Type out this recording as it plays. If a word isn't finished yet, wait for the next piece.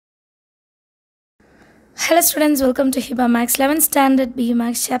Hello students, welcome to Hiba Max 11th Standard B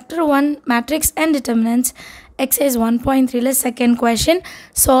Max Chapter 1 Matrix and Determinants Exercise 1.3 second question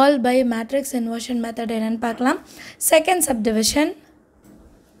solved by matrix inversion method என்னன்னு பார்க்கலாம். Second subdivision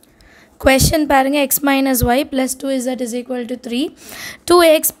question பாருங்க x minus y plus 2z is equal to 3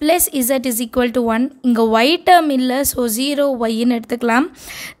 2x plus z is equal to 1 இங்க y term இல்ல so 0 y ன்னு எடுத்துக்கலாம்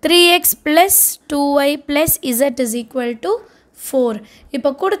 3x plus 2y plus z is equal to 4 இப்போ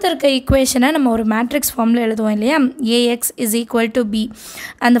கொடுத்திருக்க ஈக்குவேஷனை நம்ம ஒரு மேட்ரிக்ஸ் ஃபார்ம்ல எழுதுவோம் இல்லையா ax is equal to b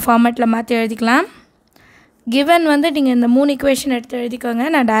அந்த ஃபார்மட்ல மாத்தி எழுதிக்கலாம் given வந்து நீங்க இந்த மூணு ஈக்குவேஷன் எடுத்து எழுதிக்கோங்க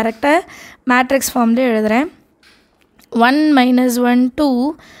நான் டைரக்ட்டா மேட்ரிக்ஸ் ஃபார்ம்ல எழுதுறேன் 1 minus 1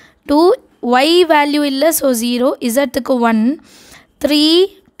 2 y வேல்யூ இல்ல so 0 z க்கு 1 3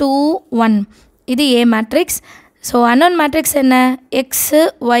 2 1 இது a matrix so unknown matrix என்ன x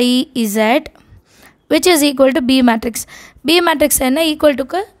y z which is equal to b matrix b matrix என்ன equal to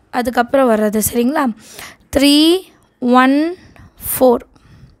க்கு அதுக்கு அப்புறம் வர்றது சரிங்களா 3 1 4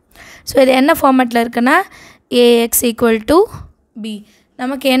 சோ இது என்ன ஃபார்மட்ல இருக்குனா ax equal to b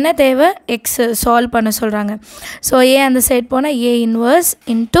நமக்கு என்ன தேவை x சால்வ் பண்ண சொல்றாங்க சோ a அந்த சைடு போனா a inverse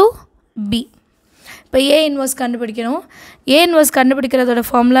into b இப்போ a inverse கண்டுபிடிக்கணும் a inverse கண்டுபிடிக்கிறதோட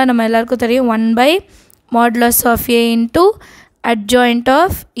ஃபார்முலா நம்ம எல்லாருக்கும் தெரியும் 1 by modulus of a into adjoint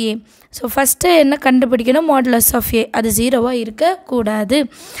of a so first என்ன கண்டுபிடிக்கணும் modulus of a அது 0 ஆ இருக்க கூடாது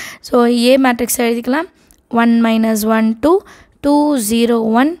so a matrix எழுதிக்கலாம் 1 minus 1 2 2 0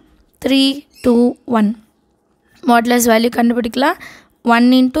 1 3 2 1 modulus value கண்டுபிடிக்கலாம்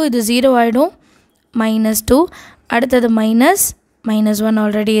 1 into இது 0 ஆயிடும் minus 2 அடுத்தது minus 1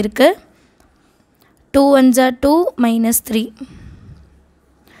 already இருக்கு 2 1s are 2 minus 3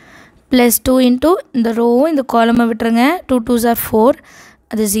 plus 2 into இந்த row இந்த column விட்டுருங்க 2 2s are 4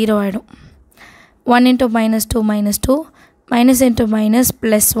 அது 0 ஆயிடும் 1 into minus 2 minus 2 minus into minus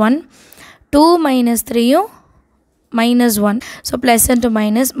plus 1 2 minus 3 minus 1 so plus into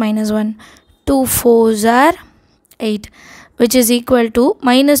minus minus 1 2 4s are 8 which is equal to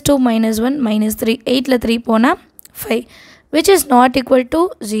minus 2 minus 1 minus 3 8 ல 3 போனா 5 which is not equal to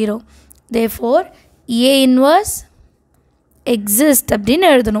 0 therefore a inverse exist அப்படினு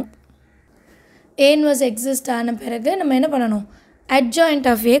எழுதணும் a inverse exist ஆன பிறகு நம்ம என்ன பண்ணணும் adjoint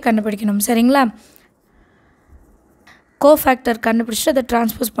of a கண்டுபிடிக்கணும் சரிங்களா cofactor கண்டுபிடிச்சிட்டு அதை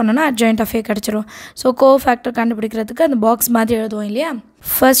டிரான்ஸ்போஸ் பண்ணனும் adjoint of a கிடைச்சிரும் சோ cofactor கண்டுபிடிக்கிறதுக்கு அந்த பாக்ஸ் மாதிரி எழுதுவோம் இல்லையா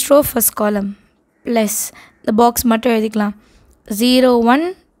first row first column plus the box மட்டும் எழுதிக்கலாம் 0 1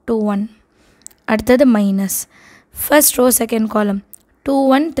 2 1 அடுத்து minus first row second column 2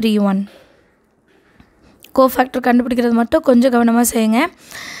 1 3 1 cofactor கண்டுபிடிக்கிறது மட்டும் கொஞ்சம் கவனமா செய்யுங்க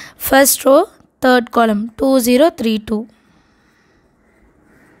first row third column 2 0 3 2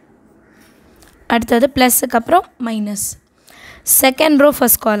 அடுத்தது plus க்கு அப்புறம் minus second row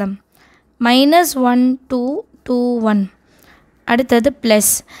first column minus 1 2 2 1 அடுத்தது plus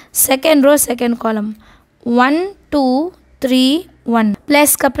second row second column 1 2 3 1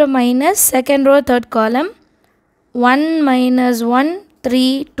 plus க்கு அப்புறம் minus second row third column 1 minus 1 3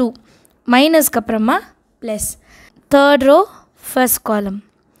 2 minus க்கு அப்புறமா plus third row first column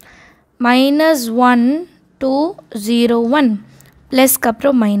minus 1 2 0 1 plus க்கு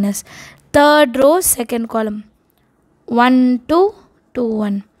அப்புறம் minus third row second column 1 2 2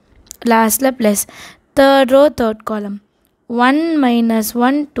 1 lastல plus third row third column 1 minus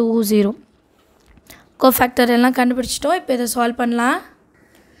 1 2 0 cofactor எல்லாம் கண்டுபிடிச்சிட்டோம் இப்போ இத சால்வ் பண்ணலாம்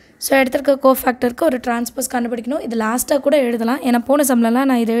சோ எடுத்துக்க cofactorக்கு ஒரு டிரான்ஸ்போஸ் கண்டுபிடிக்கணும் இது லாஸ்டா கூட எழுதலாம் ஏனா போன சம்லலாம்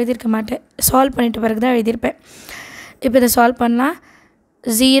நான் இத எழுதி இருக்க மாட்டேன் சால்வ் பண்ணிட்ட பிறகு தான் எழுதி இருப்பேன் இப்போ இத சால்வ் பண்ணலாம்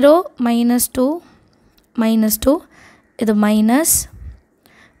 0 minus 2 minus 2 இது minus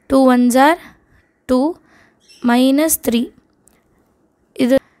 2 1s are 2 minus 3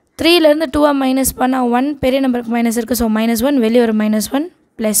 இது 3 ல இருந்து 2 மைனஸ் பண்ணா 1 பெரிய நம்பருக்கு மைனஸ் இருக்கு சோ -1 வெளிய ஒரு -1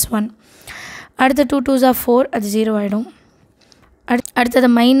 +1 அடுத்து 2 2s are 4 அது 0 ஆயிடும் அடுத்து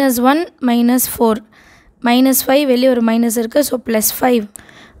 -1 -4 -5 வெளிய ஒரு மைனஸ் இருக்கு சோ +5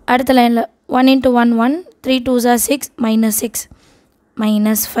 அடுத்த லைன்ல 1 into 1 1 3 2s are 6 -6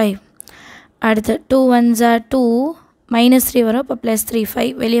 -5 அடுத்து 2 1s are 2 -3 வரும் அப்ப +3 5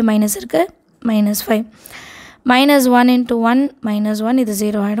 வெளிய மைனஸ் இருக்கு -5 -1 into 1 -1 இது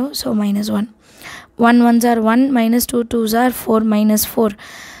 0 ஆயிடும் so -1 1 1s are 1 -2 2s are 4 -4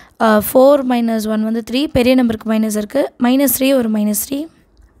 4 -1 வந்து 3 பெரிய நம்பருக்கு மைனஸ் இருக்கு -3 ஒரு -3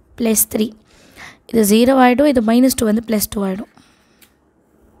 +3 இது 0 ஆயிடும் இது -2 வந்து +2 ஆயிடும்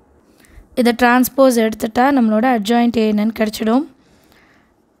இத டிரான்ஸ்போஸ் எடுத்துட்டா நம்மளோட adjoint a என்னன்னு கிடைச்சிடும்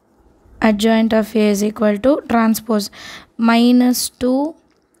adjoint of a is equal to transpose -2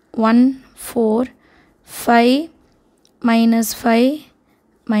 1 4 5 -5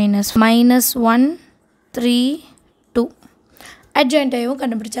 -1 3 2 adjoint ஐயும்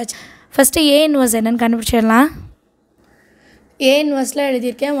கண்டுபிடிச்சாச்சு ஃபர்ஸ்ட் a inverse என்னன்னு கண்டுபிடிச்சிடலாம் a inverseல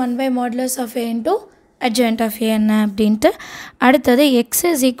எழுதியிருக்கேன் 1 by modulus of a into adjoint of a என்ன அப்படின்ட்டு அடுத்தது x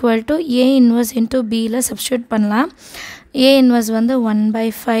is equal to a inverse into b ல substitute பண்ணலாம் a inverse வந்து 1 by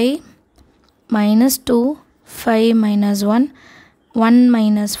 5 minus 2 5 minus 1 1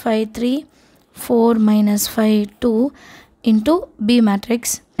 minus 5 3 4 minus 5 2 into b matrix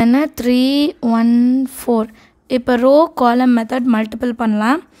என்ன 3 1 4 இப்போ row column method multiple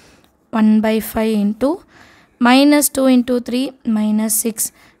பண்ணலாம் 1 by 5 into minus 2 into 3 minus 6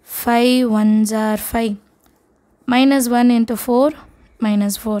 5 ones are 5 minus 1 into 4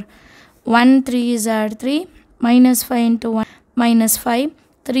 minus 4 1 3s are 3 minus 5 into 1 minus 5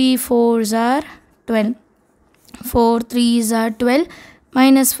 3 4s are 12 4 3s are 12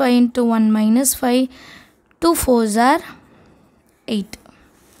 minus 5 into 1 minus 5 2 4s are 8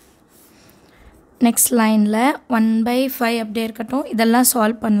 next line la 1 by 5 அப்படியே இருக்கட்டும் இதெல்லாம்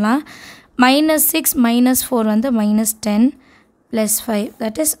solve பண்ணலாம் minus 6 minus 4 வந்து minus 10 plus 5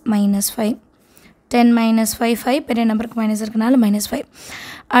 that is minus 5 10 minus 5 5 பெரிய நம்பருக்கு minus இருக்கனால minus 5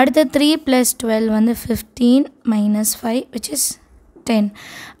 அடுத்து 3 plus 12 வந்து 15 minus 5 which is 10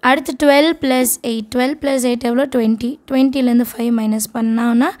 அடுத்து 12 plus 8 12 plus 8 எவ்வளோ 20 20லேருந்து 5 மைனஸ்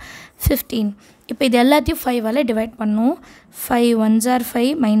பண்ணோன்னா 15 இப்போ இது எல்லாத்தையும் 5 ஆல் டிவைட் பண்ணும் 5 1s are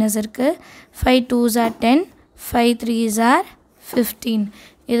 5 மைனஸ் இருக்குது 5 2s are 10 5 3s are 15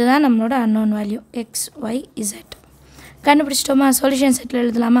 இதுதான் நம்மளோட unknown value x y z கண்டுபிடிச்சிட்டோமா solution settle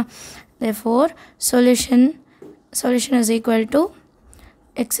எழுதலாமா therefore solution is equal to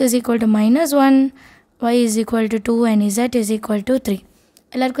x is equal to minus 1 y is equal to 2 and z is equal to 3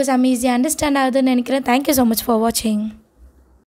 எல்லாருக்கும் some ஈஸியாக understand ஆகுதுன்னு நினைக்கிறேன். Thank you so much for வாட்சிங்.